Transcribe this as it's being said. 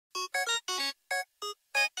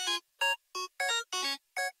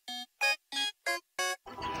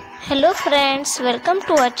Hello friends, welcome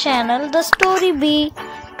to our channel The Story Bee.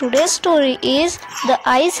 Today's story is The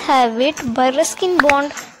Eyes Have It by Ruskin.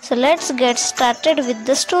 So let's get started with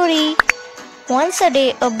the story. Once a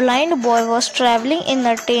day, a blind boy was traveling in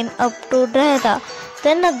a train up to Dehra.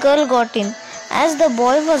 Then a girl got in. As the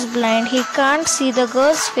boy was blind, he can't see the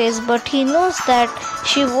girl's face, but he knows that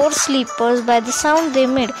she wore slippers by the sound they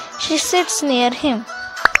made. She sits near him.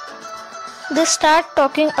 They start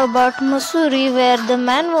talking about Mussoorie, where the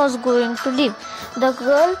man was going to live. The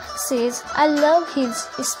girl says, "I love hills,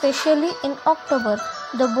 especially in October."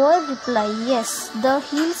 The boy replies, "Yes, the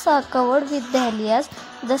hills are covered with dahlias.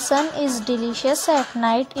 The sun is delicious at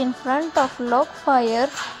night. In front of log fire,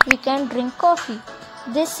 we can drink coffee."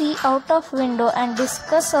 They see out of window and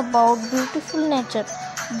discuss about beautiful nature.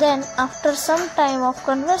 Then, after some time of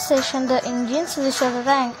conversation, the engine's whistle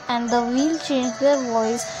rang and the wheel changed their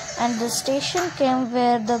voice, and the station came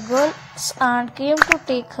where the girl's aunt came to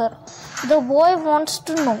take her. The boy wants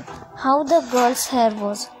to know how the girl's hair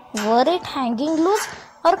was. Were it hanging loose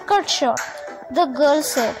or cut short? The girl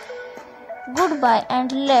said goodbye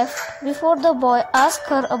and left before the boy asked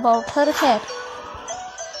her about her hair.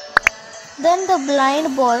 Then the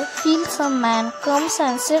blind boy feels a man comes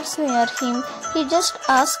and sits near him. He just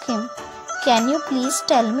asks him, "Can you please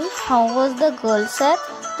tell me how was the girl's hair?"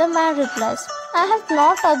 The man replies, "I have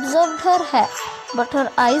not observed her hair, but her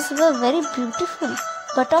eyes were very beautiful,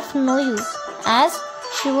 but of no use, as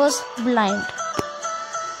she was blind."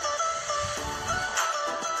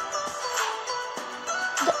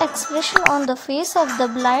 The expression on the face of the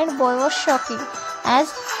blind boy was shocking,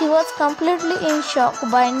 as he was completely in shock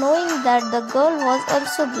by knowing that the girl was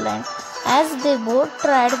also blind, as they both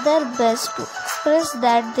tried their best to express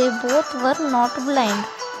that they both were not blind.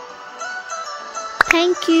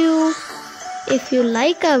 Thank you. If you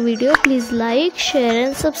like our video, please like, share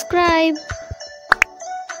and subscribe.